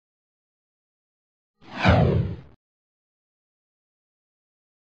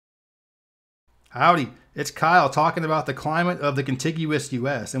Howdy, it's Kyle talking about the climate of the contiguous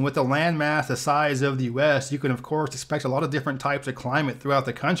U.S. And with the landmass the size of the U.S., you can of course expect a lot of different types of climate throughout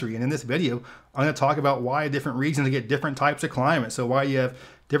the country. And in this video, I'm going to talk about why different regions get different types of climate. So why you have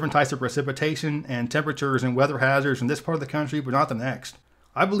different types of precipitation and temperatures and weather hazards in this part of the country, but not the next.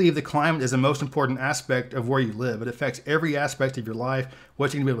 I believe the climate is the most important aspect of where you live. It affects every aspect of your life,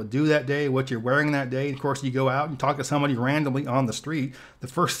 what you're going to be able to do that day, what you're wearing that day. Of course, you go out and talk to somebody randomly on the street, the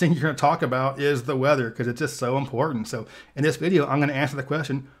first thing you're going to talk about is the weather because it's just so important. So in this video, I'm going to answer the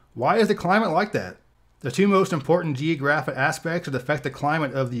question, why is the climate like that? The two most important geographic aspects that affect the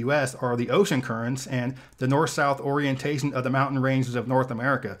climate of the U.S. are the ocean currents and the north-south orientation of the mountain ranges of North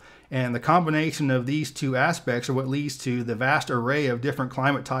America. And the combination of these two aspects are what leads to the vast array of different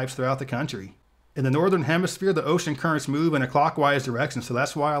climate types throughout the country. In the northern hemisphere, the ocean currents move in a clockwise direction, so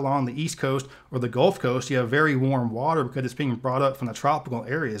that's why along the east coast or the Gulf Coast you have very warm water because it's being brought up from the tropical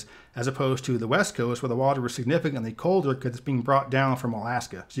areas, as opposed to the west coast where the water is significantly colder because it's being brought down from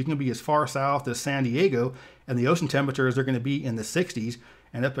Alaska. So you can be as far south as San Diego and the ocean temperatures are going to be in the 60s,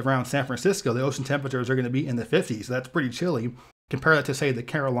 and up around San Francisco the ocean temperatures are going to be in the 50s, so that's pretty chilly. Compare that to say the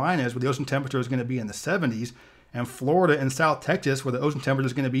Carolinas where the ocean temperature is going to be in the 70s, and Florida and South Texas where the ocean temperature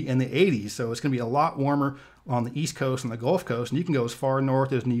is going to be in the 80s. So it's going to be a lot warmer on the East Coast and the Gulf Coast, and you can go as far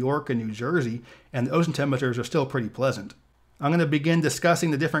north as New York and New Jersey, and the ocean temperatures are still pretty pleasant. I'm going to begin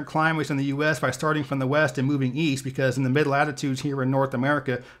discussing the different climates in the U.S. by starting from the west and moving east, because in the mid-latitudes here in North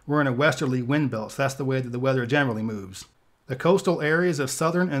America, we're in a westerly wind belt, so that's the way that the weather generally moves. The coastal areas of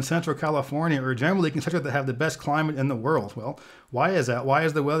southern and central California are generally considered to have the best climate in the world. Well, why is that? Why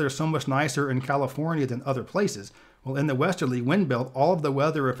is the weather so much nicer in California than other places? Well, in the westerly wind belt, all of the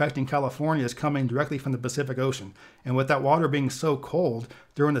weather affecting California is coming directly from the Pacific Ocean. And with that water being so cold,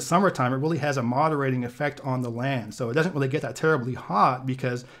 during the summertime, it really has a moderating effect on the land. So it doesn't really get that terribly hot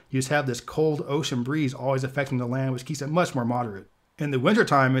because you just have this cold ocean breeze always affecting the land, which keeps it much more moderate. In the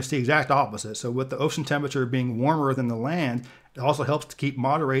wintertime, it's the exact opposite. So with the ocean temperature being warmer than the land, it also helps to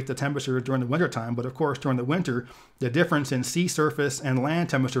moderate the temperature during the wintertime. But of course, during the winter, the difference in sea surface and land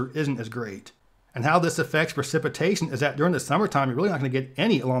temperature isn't as great. And how this affects precipitation is that during the summertime, you're really not going to get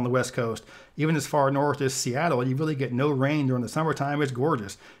any along the west coast. Even as far north as Seattle, you really get no rain during the summertime. It's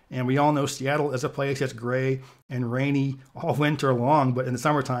gorgeous. And we all know Seattle is a place that's gray and rainy all winter long, but in the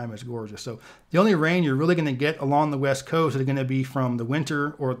summertime, it's gorgeous. So the only rain you're really going to get along the west coast is going to be from the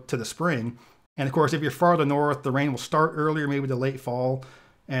winter or to the spring. And of course, if you're farther north, the rain will start earlier, maybe the late fall,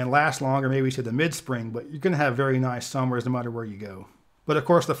 and last longer, maybe to the mid-spring. But you're going to have very nice summers no matter where you go. But of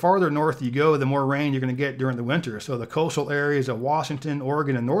course, the farther north you go, the more rain you're going to get during the winter. So the coastal areas of Washington,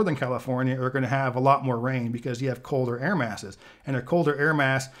 Oregon, and Northern California are going to have a lot more rain because you have colder air masses. And a colder air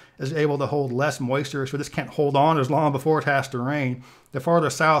mass is able to hold less moisture, so this can't hold on as long before it has to rain. The farther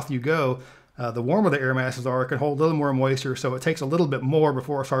south you go, the warmer the air masses are, it can hold a little more moisture, so it takes a little bit more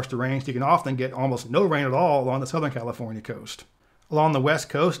before it starts to rain. So you can often get almost no rain at all along the Southern California coast. Along the west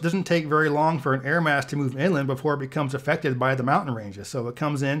coast, it doesn't take very long for an air mass to move inland before it becomes affected by the mountain ranges. So it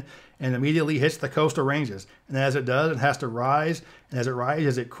comes in and immediately hits the coastal ranges. And as it does, it has to rise. And as it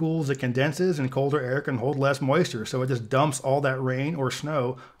rises, it cools, it condenses, and colder air can hold less moisture. So it just dumps all that rain or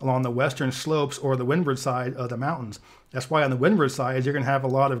snow along the western slopes or the windward side of the mountains. That's why on the windward side, you're going to have a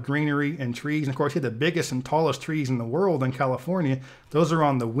lot of greenery and trees. And of course, you have the biggest and tallest trees in the world in California. Those are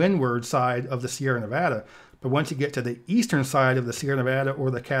on the windward side of the Sierra Nevada. But once you get to the eastern side of the Sierra Nevada or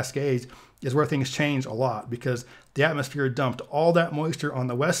the Cascades is where things change a lot because the atmosphere dumped all that moisture on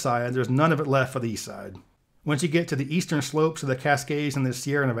the west side and there's none of it left for the east side. Once you get to the eastern slopes of the Cascades and the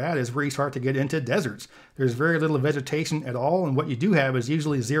Sierra Nevada is where you start to get into deserts. There's very little vegetation at all, and what you do have is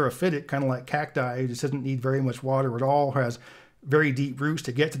usually xerophytic, kind of like cacti. It just doesn't need very much water at all, has very deep roots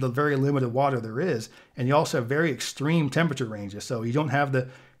to get to the very limited water there is. And you also have very extreme temperature ranges, so you don't have the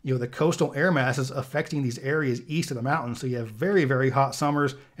coastal air masses affecting these areas east of the mountains, so you have very, very hot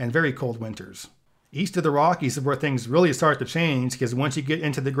summers and very cold winters. East of the Rockies is where things really start to change because once you get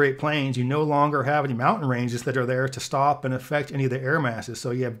into the Great Plains, you no longer have any mountain ranges that are there to stop and affect any of the air masses,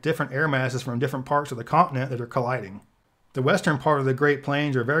 so you have different air masses from different parts of the continent that are colliding. The western part of the Great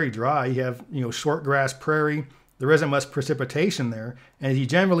Plains are very dry. You have short grass prairie. There isn't much precipitation there, and as you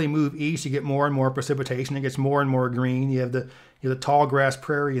generally move east, you get more and more precipitation. It gets more and more green. You have the tall grass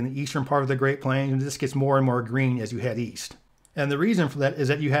prairie in the eastern part of the Great Plains, and this gets more and more green as you head east. And the reason for that is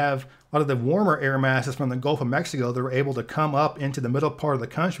that you have a lot of the warmer air masses from the Gulf of Mexico that are able to come up into the middle part of the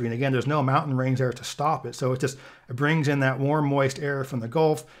country. And again, there's no mountain range there to stop it, so it brings in that warm, moist air from the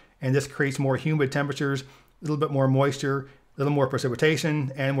Gulf, and this creates more humid temperatures, a little bit more moisture, a little more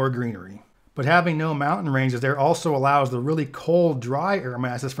precipitation, and more greenery. But having no mountain ranges there also allows the really cold, dry air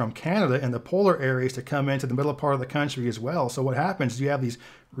masses from Canada and the polar areas to come into the middle part of the country as well. So what happens is you have these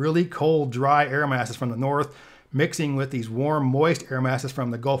really cold, dry air masses from the north mixing with these warm, moist air masses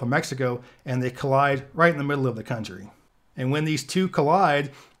from the Gulf of Mexico, and they collide right in the middle of the country. And when these two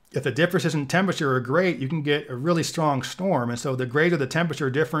collide, if the differences in temperature are great, you can get a really strong storm. And so the greater the temperature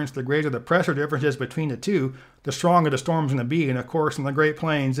difference, the greater the pressure differences between the two, the stronger the storm's going to be. And of course, in the Great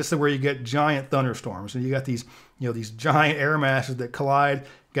Plains, this is where you get giant thunderstorms. And you got these, these giant air masses that collide.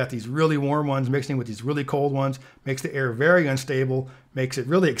 You got these really warm ones mixing with these really cold ones, makes the air very unstable, makes it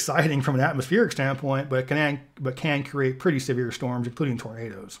really exciting from an atmospheric standpoint, but can create pretty severe storms, including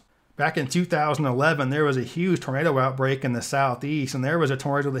tornadoes. Back in 2011, there was a huge tornado outbreak in the southeast, and there was a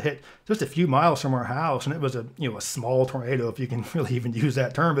tornado that hit just a few miles from our house, and it was a small tornado, if you can really even use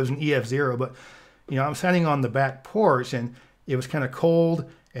that term. It was an EF0, but I'm standing on the back porch, and it was kind of cold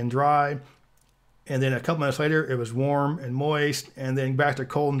and dry, and then a couple minutes later, it was warm and moist, and then back to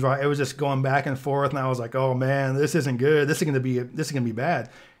cold and dry. It was just going back and forth, and I was like, "Oh man, this isn't good. This is gonna be bad."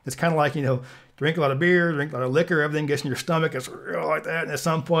 It's kind of like drink a lot of beer, drink a lot of liquor, everything gets in your stomach. It's real like that, and at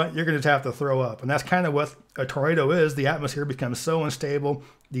some point, you're going to have to throw up. And that's kind of what a tornado is. The atmosphere becomes so unstable,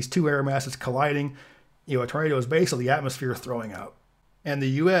 these two air masses colliding. A tornado is basically the atmosphere throwing up. And the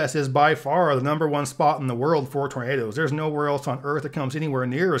U.S. is by far the #1 spot in the world for tornadoes. There's nowhere else on Earth that comes anywhere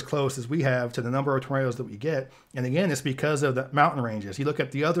near as close as we have to the number of tornadoes that we get. And again, it's because of the mountain ranges. You look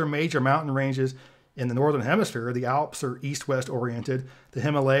at the other major mountain ranges in the Northern Hemisphere, the Alps are east-west oriented, the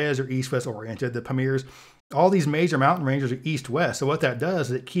Himalayas are east-west oriented, the Pamirs, all these major mountain ranges are east-west. So what that does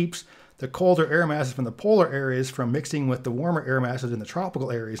is it keeps the colder air masses from the polar areas from mixing with the warmer air masses in the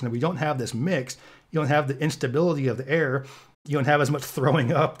tropical areas. And if we don't have this mix, you don't have the instability of the air, you don't have as much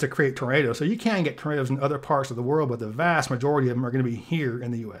throwing up to create tornadoes. So you can get tornadoes in other parts of the world, but the vast majority of them are going to be here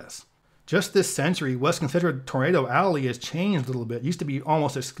in the U.S. Just this century, what's considered Tornado Alley has changed a little bit. It used to be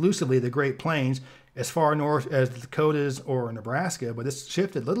almost exclusively the Great Plains, as far north as the Dakotas or Nebraska, but it's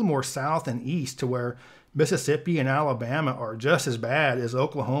shifted a little more south and east to where Mississippi and Alabama are just as bad as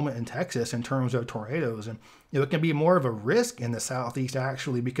Oklahoma and Texas in terms of tornadoes. And it can be more of a risk in the southeast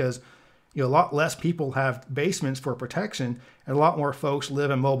actually because a lot less people have basements for protection and a lot more folks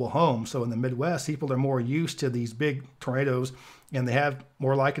live in mobile homes. So in the Midwest, people are more used to these big tornadoes and they have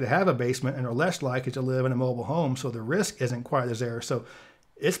more likely to have a basement and are less likely to live in a mobile home. So the risk isn't quite as there. So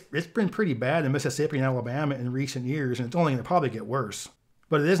it's been pretty bad in Mississippi and Alabama in recent years, and it's only going to probably get worse.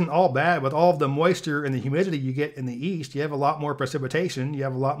 But it isn't all bad. With all of the moisture and the humidity you get in the east, you have a lot more precipitation, you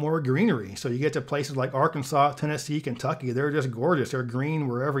have a lot more greenery. So you get to places like Arkansas, Tennessee, Kentucky, they're just gorgeous. They're green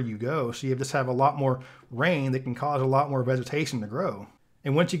wherever you go. So you just have a lot more rain that can cause a lot more vegetation to grow.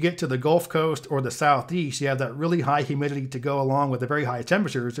 And once you get to the Gulf Coast or the southeast, you have that really high humidity to go along with the very high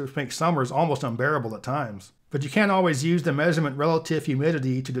temperatures, which makes summers almost unbearable at times. But you can't always use the measurement relative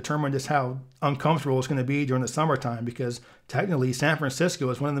humidity to determine just how uncomfortable it's going to be during the summertime because technically San Francisco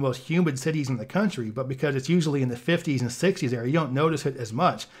is one of the most humid cities in the country, but because it's usually in the 50s and 60s there, you don't notice it as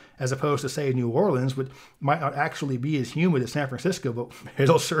much as opposed to, say, New Orleans, which might not actually be as humid as San Francisco, but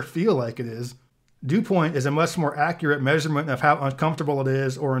it'll sure feel like it is. Dew point is a much more accurate measurement of how uncomfortable it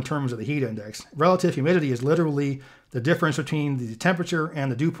is or in terms of the heat index. Relative humidity is literally the difference between the temperature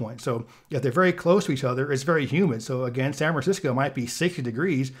and the dew point. So if they're very close to each other, it's very humid. So again, San Francisco might be 60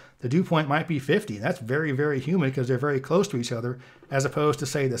 degrees, the dew point might be 50. That's very, very humid because they're very close to each other, as opposed to,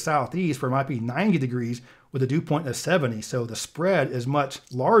 say, the southeast where it might be 90 degrees with a dew point of 70. So the spread is much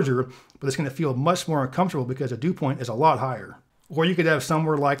larger, but it's going to feel much more uncomfortable because the dew point is a lot higher. Or you could have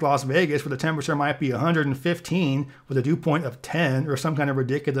somewhere like Las Vegas where the temperature might be 115 with a dew point of 10 or some kind of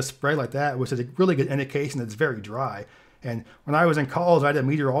ridiculous spread like that, which is a really good indication that it's very dry. And when I was in college, I had a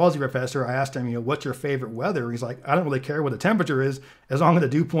meteorology professor. I asked him, what's your favorite weather? And he's like, I don't really care what the temperature is as long as the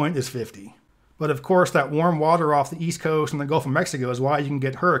dew point is 50. But of course, that warm water off the East Coast and the Gulf of Mexico is why you can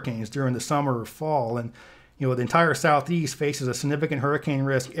get hurricanes during the summer or fall. And, the entire Southeast faces a significant hurricane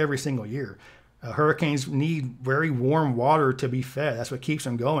risk every single year. Hurricanes need very warm water to be fed. That's what keeps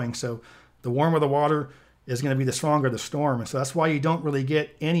them going. So the warmer the water is going to be the stronger the storm. And so that's why you don't really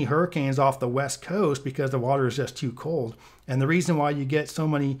get any hurricanes off the West Coast because the water is just too cold. And the reason why you get so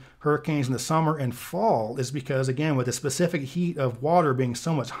many hurricanes in the summer and fall is because, again, with the specific heat of water being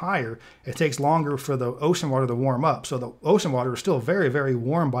so much higher, it takes longer for the ocean water to warm up. So the ocean water is still very, very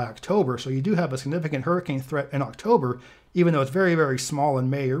warm by October. So you do have a significant hurricane threat in October, even though it's very, very small in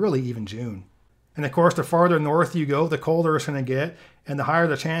May or really even June. And of course, the farther north you go, the colder it's going to get, and the higher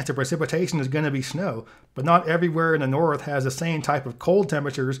the chance of precipitation is going to be snow. But not everywhere in the north has the same type of cold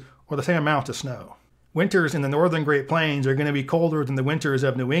temperatures or the same amount of snow. Winters in the northern Great Plains are going to be colder than the winters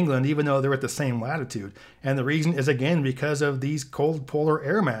of New England, even though they're at the same latitude. And the reason is, again, because of these cold polar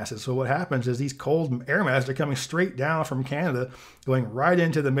air masses. So what happens is these cold air masses are coming straight down from Canada, going right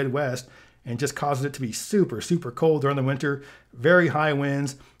into the Midwest, and just causes it to be super, super cold during the winter, very high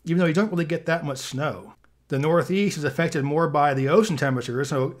winds, even though you don't really get that much snow. The Northeast is affected more by the ocean temperatures.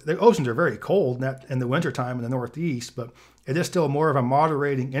 So the oceans are very cold in the wintertime in the Northeast, but it is still more of a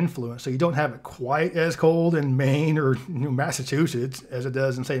moderating influence. So you don't have it quite as cold in Maine or Massachusetts as it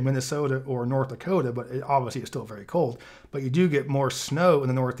does in, say, Minnesota or North Dakota, but obviously it's still very cold. But you do get more snow in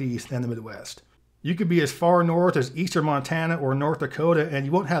the Northeast than the Midwest. You could be as far north as eastern Montana or North Dakota, and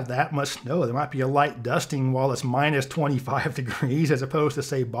you won't have that much snow. There might be a light dusting while it's minus 25 degrees, as opposed to,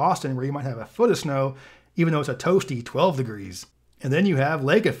 say, Boston, where you might have a foot of snow, even though it's a toasty 12 degrees. And then you have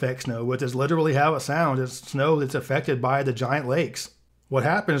lake effect snow, which is literally how it sounds. It's snow that's affected by the giant lakes. What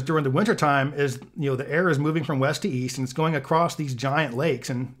happens during the wintertime is, the air is moving from west to east and it's going across these giant lakes.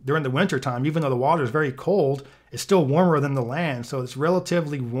 And during the wintertime, even though the water is very cold, it's still warmer than the land. So it's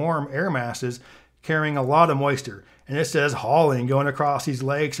relatively warm air masses carrying a lot of moisture. And it says hauling going across these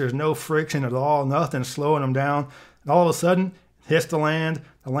lakes. There's no friction at all, nothing slowing them down. And all of a sudden, it hits the land.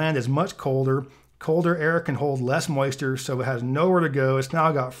 The land is much colder. Colder air can hold less moisture, so it has nowhere to go. It's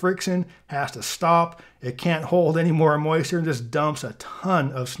now got friction, has to stop. It can't hold any more moisture and just dumps a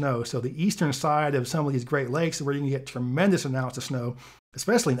ton of snow. So the eastern side of some of these Great Lakes is where you can get tremendous amounts of snow,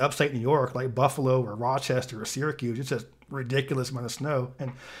 especially in upstate New York, like Buffalo or Rochester or Syracuse. It's just ridiculous amount of snow.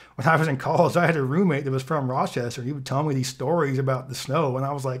 And when I was in college, I had a roommate that was from Rochester. He would tell me these stories about the snow, and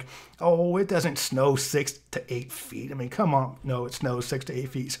I was like, oh, it doesn't snow 6 to 8 feet. I mean, come on. No, it snows 6 to 8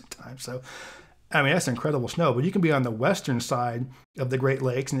 feet sometimes. So I mean, that's incredible snow, but you can be on the western side of the Great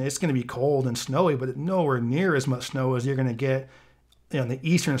Lakes and it's going to be cold and snowy, but nowhere near as much snow as you're going to get on the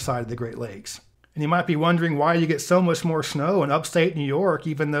eastern side of the Great Lakes. And you might be wondering why you get so much more snow in upstate New York,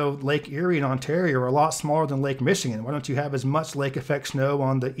 even though Lake Erie and Ontario are a lot smaller than Lake Michigan. Why don't you have as much lake effect snow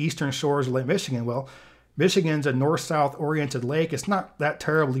on the eastern shores of Lake Michigan? Well, Michigan's a north-south oriented lake. It's not that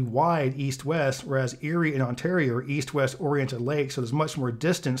terribly wide east-west, whereas Erie and Ontario are east-west oriented lakes. So there's much more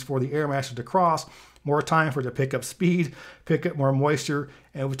distance for the air masses to cross, more time for it to pick up speed, pick up more moisture,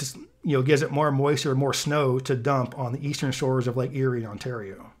 and it just gives it more moisture and more snow to dump on the eastern shores of Lake Erie and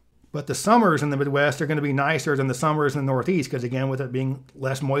Ontario. But the summers in the Midwest are going to be nicer than the summers in the Northeast because, again, with it being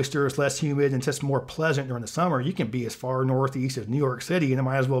less moisture, it's less humid, and it's just more pleasant during the summer. You can be as far northeast as New York City, and it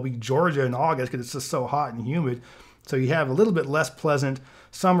might as well be Georgia in August because it's just so hot and humid. So you have a little bit less pleasant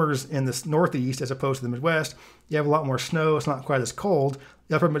summers in the Northeast as opposed to the Midwest. You have a lot more snow. It's not quite as cold.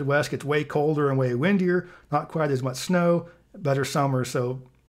 The upper Midwest gets way colder and way windier, not quite as much snow, better summers. So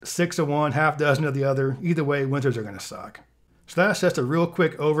 6 of one, half dozen of the other. Either way, winters are going to suck. So that's just a real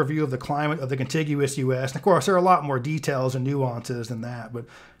quick overview of the climate of the contiguous U.S. And of course, there are a lot more details and nuances than that, but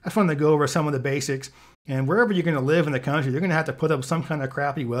I just wanted to go over some of the basics. And wherever you're going to live in the country, you're going to have to put up with some kind of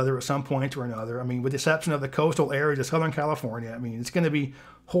crappy weather at some point or another. I mean, with the exception of the coastal areas of Southern California, I mean, it's going to be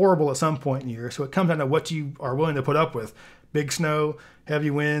horrible at some point in the year. So it comes down to what you are willing to put up with. Big snow, heavy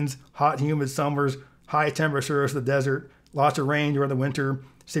winds, hot, humid summers, high temperatures in the desert, lots of rain during the winter,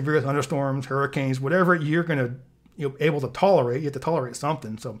 severe thunderstorms, hurricanes, whatever you're going to able to tolerate. You have to tolerate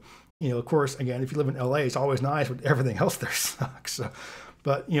something. So, of course, again, if you live in LA, it's always nice, but everything else there sucks. So,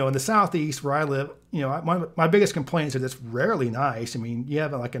 but, in the Southeast where I live, my biggest complaint is that it's rarely nice. I mean, you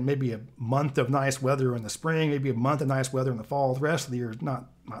have maybe a month of nice weather in the spring, maybe a month of nice weather in the fall. The rest of the year is not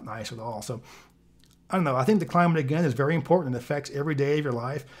nice at all. So, I don't know. I think the climate, again, is very important. It affects every day of your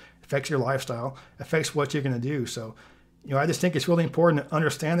life, affects your lifestyle, affects what you're going to do. So, I just think it's really important to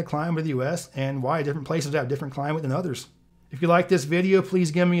understand the climate of the U.S. and why different places have different climate than others. If you like this video, please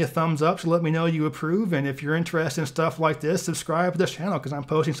give me a thumbs up to let me know you approve. And if you're interested in stuff like this, subscribe to this channel because I'm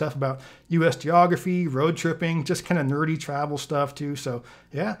posting stuff about U.S. geography, road tripping, just kind of nerdy travel stuff too. So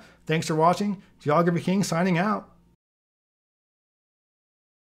yeah, thanks for watching. Geography King signing out.